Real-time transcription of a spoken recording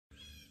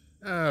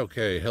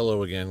Okay,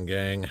 hello again,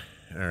 gang.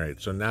 All right,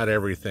 so not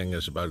everything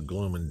is about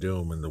gloom and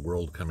doom and the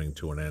world coming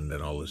to an end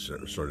and all this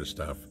sort of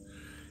stuff.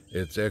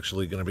 It's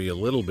actually going to be a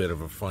little bit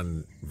of a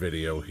fun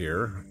video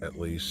here, at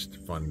least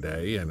fun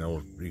day. I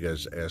know you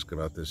guys ask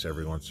about this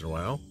every once in a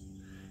while.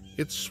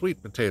 It's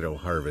sweet potato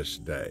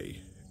harvest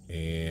day,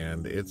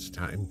 and it's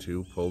time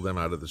to pull them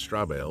out of the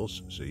straw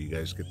bales so you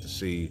guys get to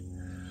see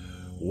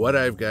what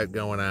I've got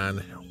going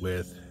on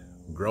with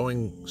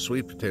growing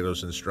sweet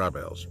potatoes in straw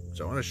bales.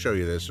 So I want to show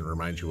you this and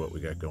remind you what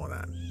we got going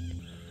on.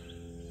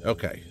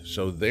 Okay,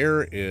 so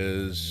there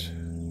is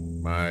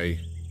my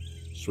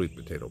sweet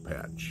potato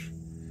patch.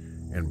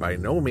 And by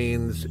no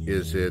means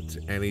is it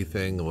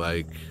anything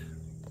like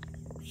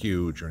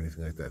huge or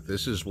anything like that.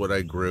 This is what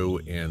I grew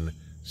in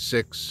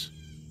 6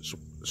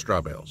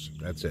 straw bales.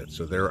 That's it.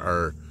 So there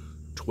are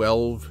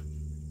 12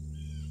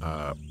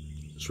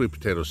 sweet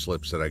potato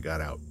slips that I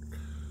got out.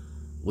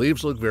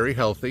 Leaves look very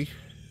healthy.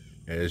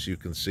 As you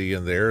can see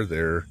in there,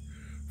 they're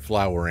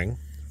flowering.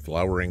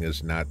 Flowering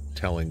is not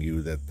telling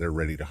you that they're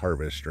ready to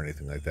harvest or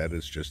anything like that.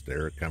 It's just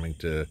they're coming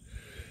to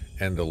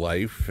end of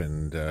life,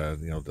 and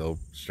you know, they'll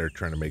start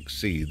trying to make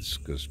seeds,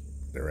 because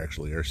there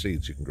actually are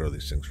seeds you can grow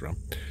these things from.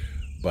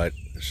 But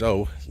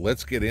so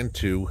let's get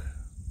into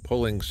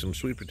pulling some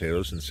sweet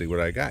potatoes and see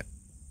what I got.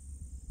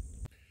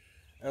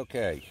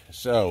 Okay,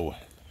 so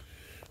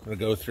I'm going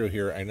to go through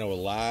here. I know a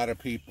lot of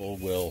people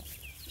will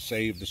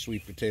save the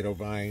sweet potato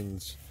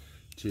vines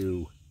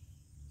to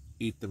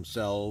eat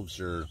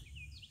themselves or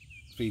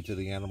feed to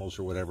the animals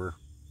or whatever.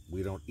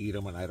 We don't eat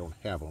them, and I don't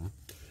have them.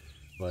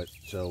 But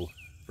so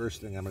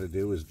first thing I'm going to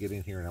do is get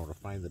in here and I'm going to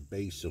find the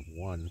base of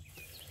one.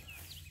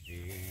 And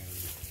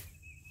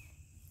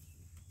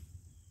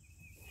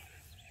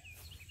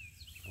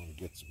I'm going to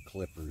get some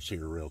clippers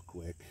here real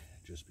quick,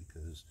 just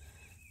because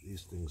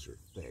these things are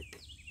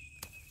thick.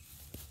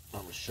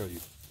 I'm going to show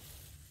you.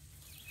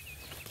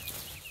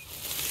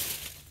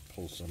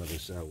 Pull some of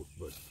this out,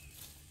 but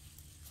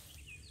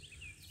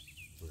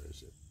where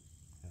is it?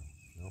 Oh,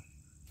 no.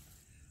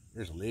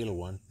 There's a little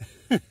one.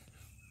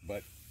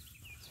 But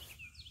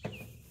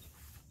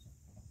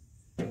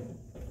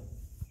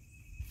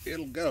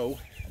it'll go.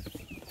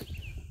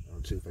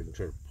 Let's see if I can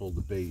try to pull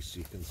the base.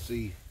 You can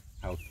see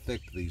how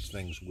thick these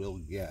things will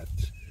get.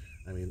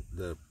 I mean,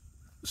 the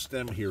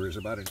stem here is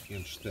about 1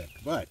 inch thick,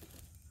 but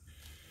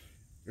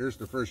here's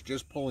the first,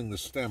 just pulling the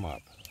stem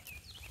up.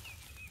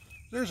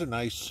 There's a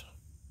nice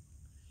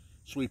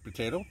sweet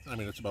potato. I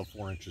mean, it's about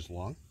 4 inches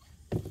long.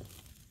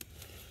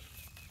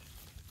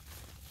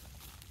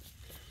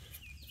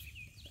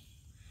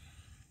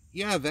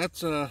 Yeah,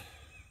 that's a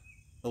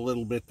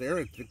little bit there.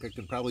 I think I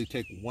could probably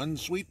take 1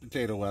 sweet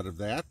potato out of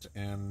that,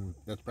 and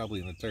that's probably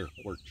an entire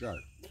quart jar.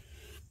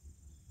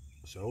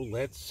 So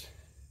let's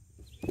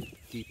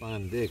keep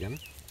on digging.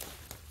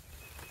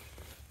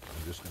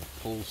 I'm just going to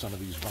pull some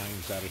of these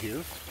vines out of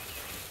here,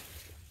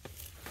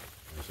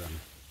 as I'm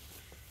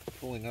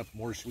pulling up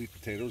more sweet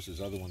potatoes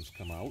as other ones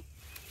come out.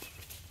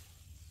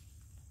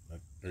 But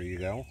there you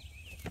go.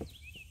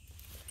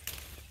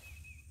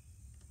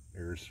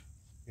 There's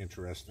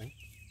interesting.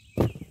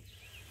 And we're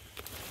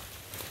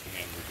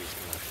just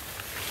going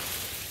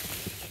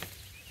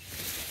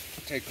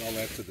to take all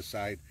that to the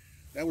side.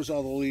 That was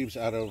all the leaves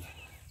out of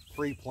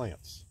 3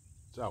 plants.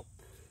 So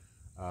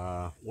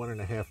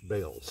 1.5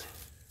 bales.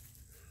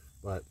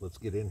 But let's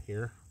get in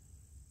here.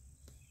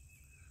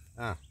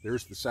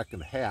 There's the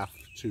second half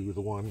to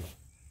the one,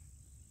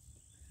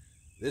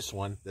 this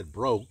one that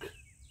broke.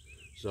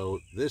 So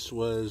this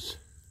was,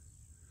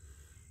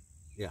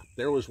 yeah,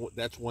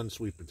 that's 1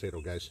 sweet potato,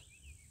 guys.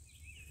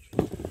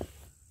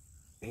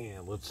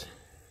 And let's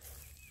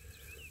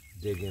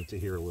dig into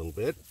here a little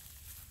bit.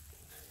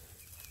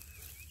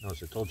 Now,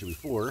 as I told you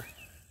before,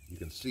 you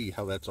can see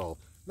how that's all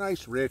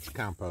nice, rich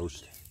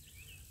compost.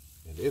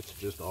 And it's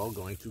just all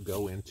going to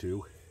go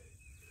into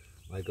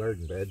my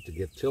garden bed to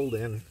get tilled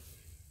in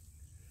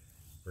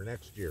for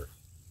next year.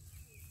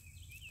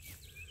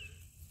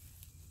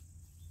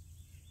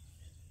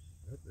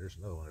 Oh, there's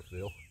another one, I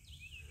feel.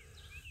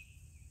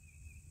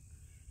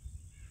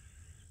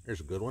 There's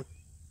a good one.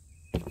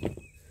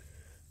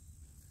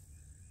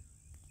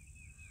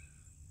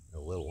 A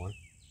little one.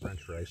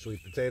 French fry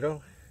sweet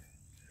potato.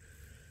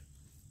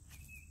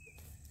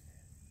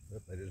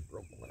 Oop, I just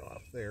broke one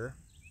off there.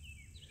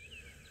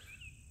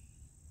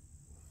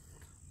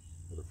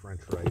 With a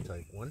French fry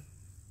type one.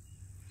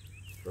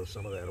 Throw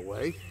some of that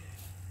away.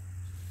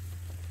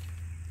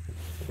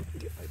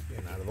 Get my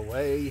bin out of the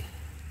way.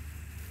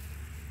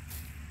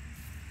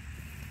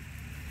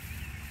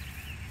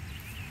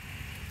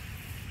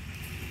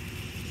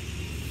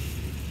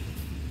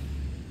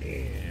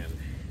 And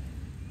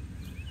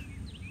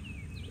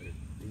they're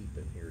deep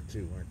in here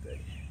too, aren't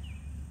they?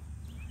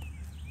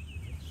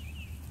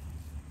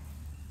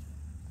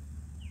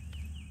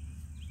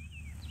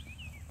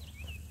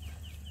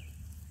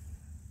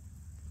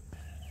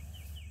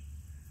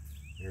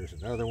 Here's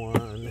another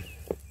one.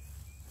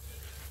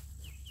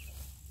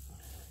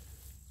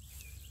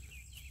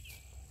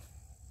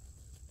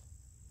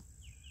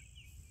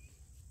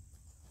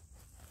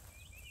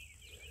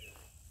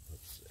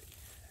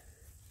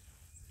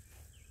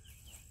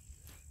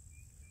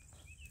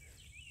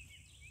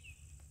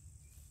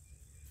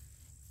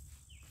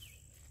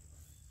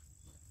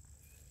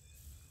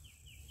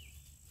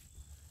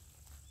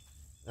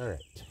 All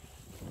right.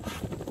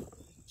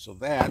 So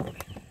that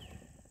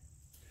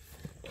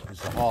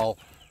is the haul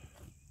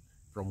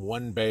from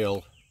one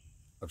bale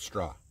of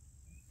straw.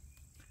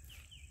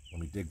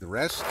 Let me dig the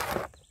rest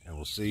and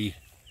we'll see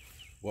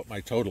what my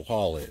total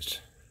haul is.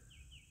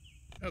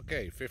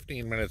 Okay,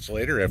 15 minutes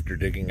later, after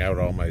digging out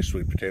all my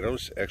sweet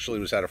potatoes, actually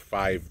it was out of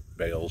 5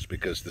 bales,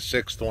 because the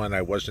 6th one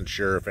I wasn't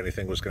sure if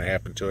anything was going to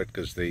happen to it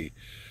because the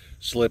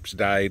slips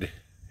died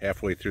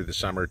halfway through the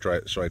summer,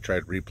 so I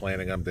tried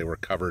replanting them. They were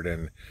covered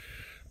in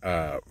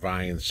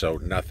vines, so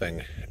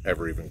nothing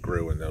ever even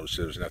grew in those.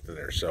 There was nothing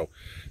there. So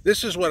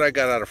this is what I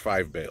got out of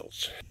 5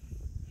 bales.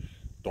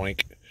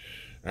 Doink.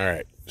 All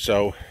right,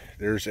 so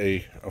there's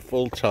a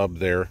full tub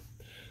there.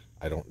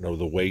 I don't know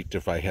the weight.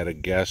 If I had a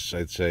guess,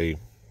 I'd say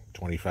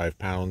 25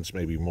 pounds,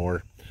 maybe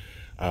more.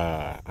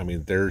 I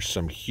mean, there's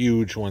some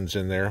huge ones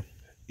in there.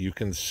 You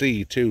can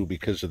see too,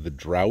 because of the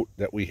drought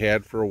that we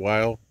had for a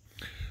while,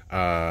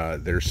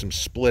 there's some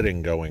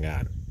splitting going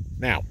on.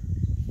 Now,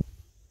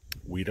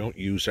 we don't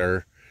use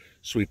our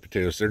sweet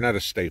potatoes. They're not a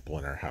staple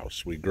in our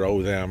house. We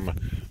grow them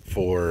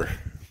for,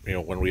 you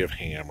know, when we have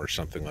ham or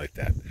something like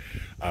that.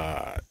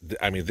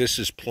 I mean, this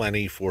is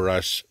plenty for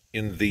us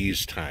in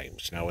these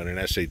times. Now, in an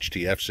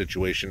SHTF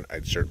situation,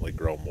 I'd certainly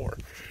grow more.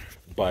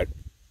 But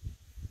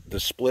the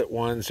split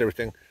ones,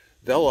 everything,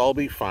 they'll all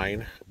be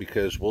fine,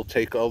 because we'll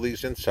take all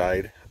these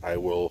inside. I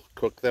will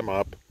cook them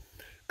up,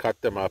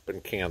 cut them up,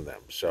 and can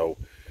them. So,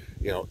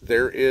 you know,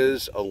 there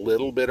is a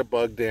little bit of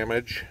bug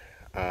damage.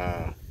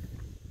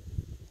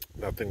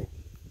 Nothing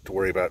to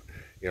worry about.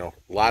 You know,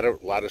 a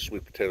lot of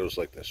sweet potatoes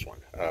like this one.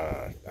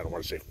 I don't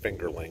want to say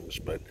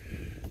fingerlings, but,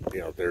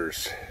 you know,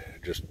 there's,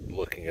 just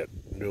looking at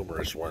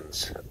numerous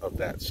ones of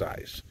that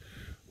size,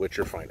 which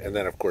are fine. And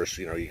then, of course,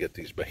 you know, you get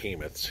these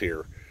behemoths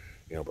here.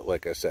 You know, but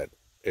like I said,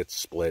 it's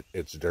split,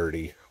 it's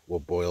dirty. We'll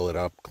boil it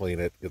up, clean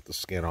it, get the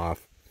skin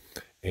off,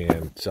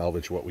 and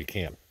salvage what we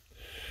can.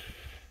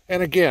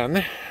 And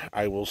again,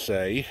 I will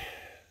say,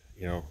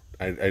 you know,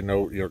 I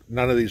know, you know,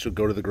 none of these would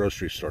go to the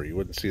grocery store. You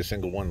wouldn't see a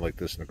single one like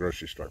this in the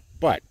grocery store.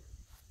 But,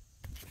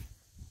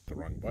 the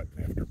wrong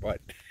button after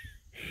but.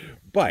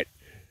 But,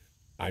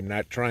 I'm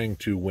not trying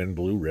to win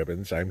blue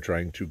ribbons. I'm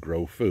trying to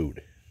grow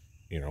food,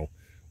 you know.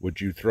 Would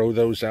you throw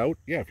those out?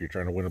 Yeah, if you're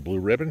trying to win a blue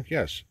ribbon,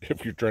 yes.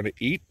 If you're trying to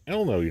eat,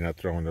 hell no, you're not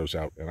throwing those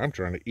out. And I'm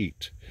trying to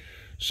eat.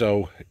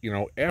 So, you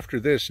know, after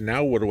this,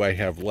 now what do I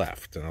have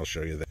left? And I'll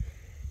show you that.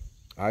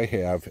 I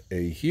have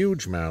a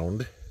huge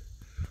mound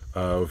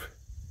of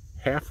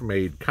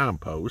half-made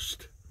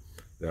compost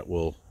that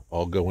will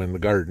all go in the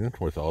garden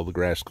with all the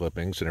grass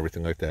clippings and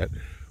everything like that,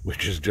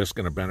 which is just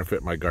going to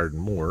benefit my garden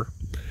more.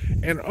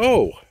 And,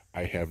 oh,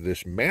 I have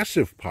this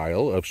massive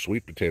pile of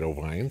sweet potato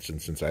vines, and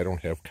since I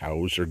don't have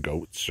cows or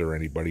goats or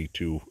anybody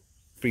to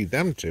feed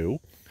them to,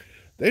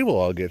 they will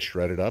all get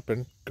shredded up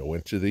and go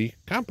into the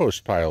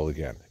compost pile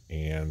again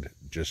and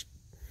just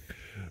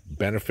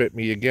benefit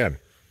me again.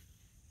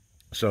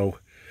 So,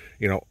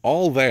 you know,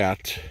 all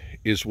that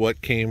is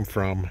what came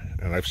from,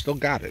 and I've still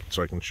got it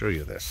so I can show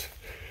you this.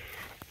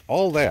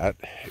 All that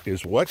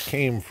is what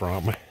came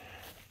from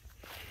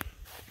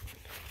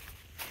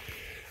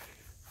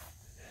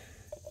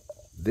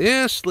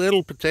this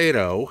little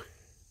potato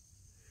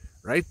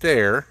right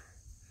there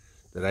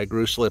that I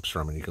grew slips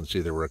from. And you can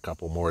see there were a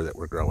couple more that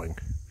were growing.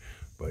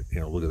 But, you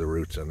know, look at the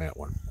roots on that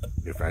one.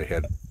 If I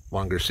had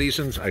longer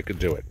seasons, I could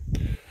do it.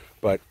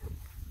 But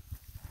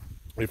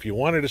if you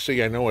wanted to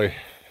see, I know I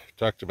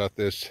talked about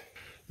this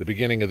the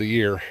beginning of the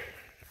year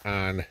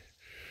on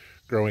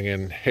growing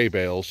in hay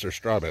bales or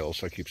straw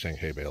bales. I keep saying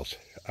hay bales.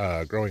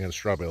 Growing in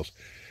straw bales.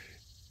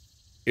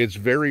 It's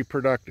very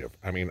productive.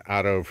 I mean,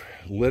 out of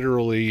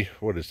literally,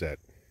 what is that?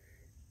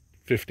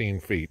 15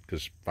 feet,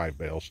 because 5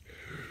 bales.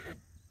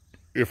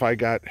 If I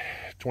got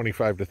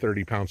 25 to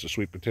 30 pounds of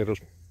sweet potatoes,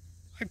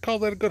 I'd call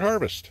that a good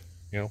harvest.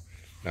 You know,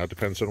 now it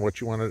depends on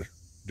what you want to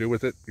do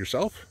with it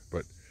yourself,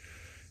 but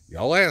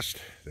y'all asked.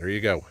 There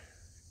you go.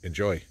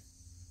 Enjoy.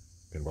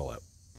 Pinball out.